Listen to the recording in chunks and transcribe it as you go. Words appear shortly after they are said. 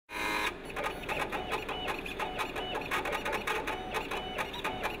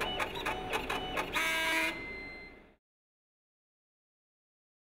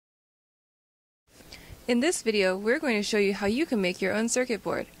In this video, we're going to show you how you can make your own circuit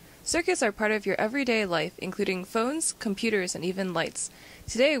board. Circuits are part of your everyday life, including phones, computers, and even lights.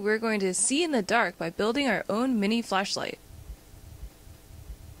 Today, we're going to see in the dark by building our own mini flashlight.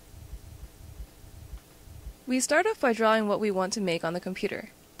 We start off by drawing what we want to make on the computer.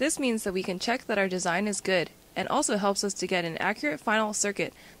 This means that we can check that our design is good, and also helps us to get an accurate final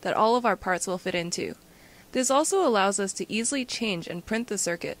circuit that all of our parts will fit into. This also allows us to easily change and print the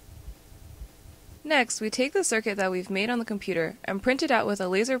circuit. Next, we take the circuit that we've made on the computer and print it out with a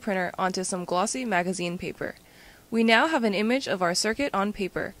laser printer onto some glossy magazine paper. We now have an image of our circuit on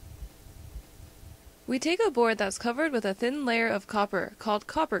paper. We take a board that's covered with a thin layer of copper called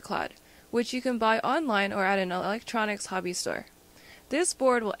copper clad, which you can buy online or at an electronics hobby store. This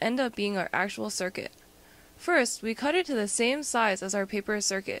board will end up being our actual circuit. First, we cut it to the same size as our paper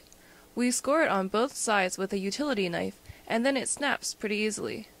circuit. We score it on both sides with a utility knife, and then it snaps pretty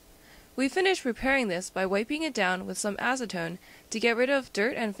easily. We finish preparing this by wiping it down with some acetone to get rid of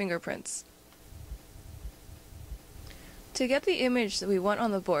dirt and fingerprints. To get the image that we want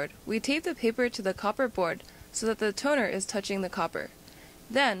on the board, we tape the paper to the copper board so that the toner is touching the copper.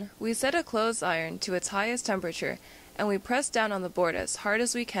 Then, we set a clothes iron to its highest temperature, and we press down on the board as hard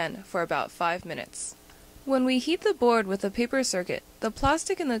as we can for about 5 minutes. When we heat the board with the paper circuit, the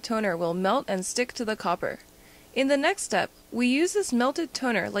plastic in the toner will melt and stick to the copper. In the next step, we use this melted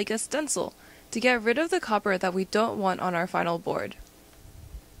toner like a stencil to get rid of the copper that we don't want on our final board.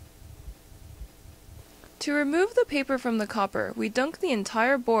 To remove the paper from the copper, we dunk the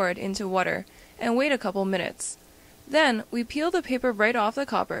entire board into water and wait a couple minutes. Then, we peel the paper right off the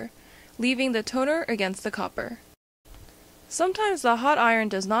copper, leaving the toner against the copper. Sometimes the hot iron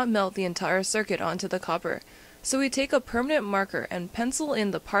does not melt the entire circuit onto the copper, so we take a permanent marker and pencil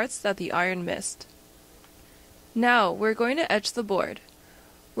in the parts that the iron missed. Now, we're going to etch the board.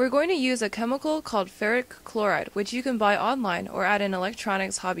 We're going to use a chemical called ferric chloride, which you can buy online or at an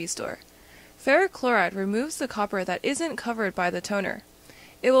electronics hobby store. Ferric chloride removes the copper that isn't covered by the toner.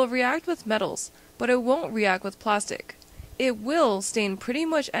 It will react with metals, but it won't react with plastic. It will stain pretty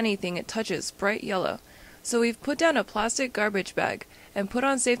much anything it touches bright yellow, so we've put down a plastic garbage bag and put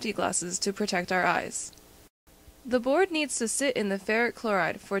on safety glasses to protect our eyes. The board needs to sit in the ferric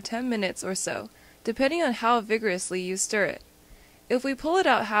chloride for 10 minutes or so, depending on how vigorously you stir it. If we pull it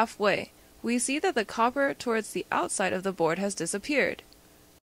out halfway, we see that the copper towards the outside of the board has disappeared.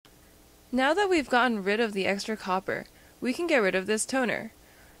 Now that we've gotten rid of the extra copper, we can get rid of this toner.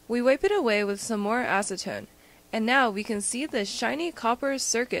 We wipe it away with some more acetone, and now we can see the shiny copper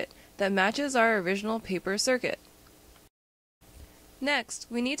circuit that matches our original paper circuit. Next,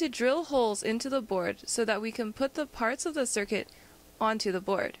 we need to drill holes into the board so that we can put the parts of the circuit onto the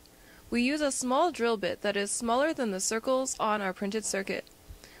board. We use a small drill bit that is smaller than the circles on our printed circuit.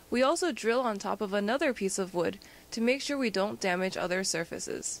 We also drill on top of another piece of wood to make sure we don't damage other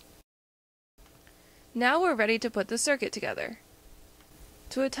surfaces. Now we're ready to put the circuit together.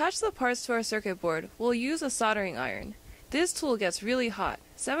 To attach the parts to our circuit board, we'll use a soldering iron. This tool gets really hot,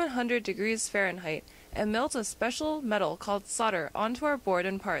 700 degrees Fahrenheit, and melts a special metal called solder onto our board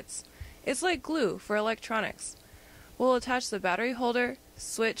and parts. It's like glue for electronics. We'll attach the battery holder,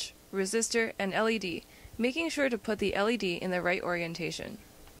 switch, resistor, and LED, making sure to put the LED in the right orientation.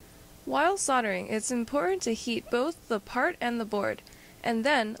 While soldering, it's important to heat both the part and the board, and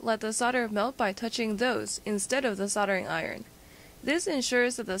then let the solder melt by touching those instead of the soldering iron. This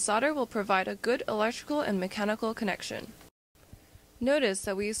ensures that the solder will provide a good electrical and mechanical connection. Notice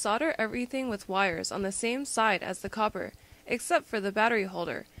that we solder everything with wires on the same side as the copper, except for the battery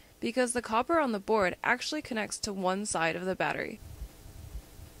holder, because the copper on the board actually connects to one side of the battery.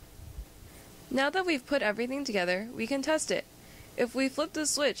 Now that we've put everything together, we can test it. If we flip the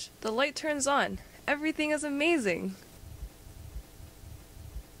switch, the light turns on. Everything is amazing!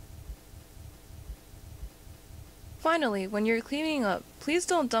 Finally, when you're cleaning up, please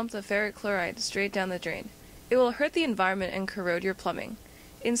don't dump the ferric chloride straight down the drain. It will hurt the environment and corrode your plumbing.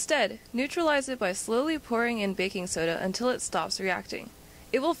 Instead, neutralize it by slowly pouring in baking soda until it stops reacting.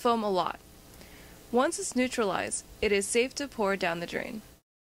 It will foam a lot. Once it's neutralized, it is safe to pour down the drain.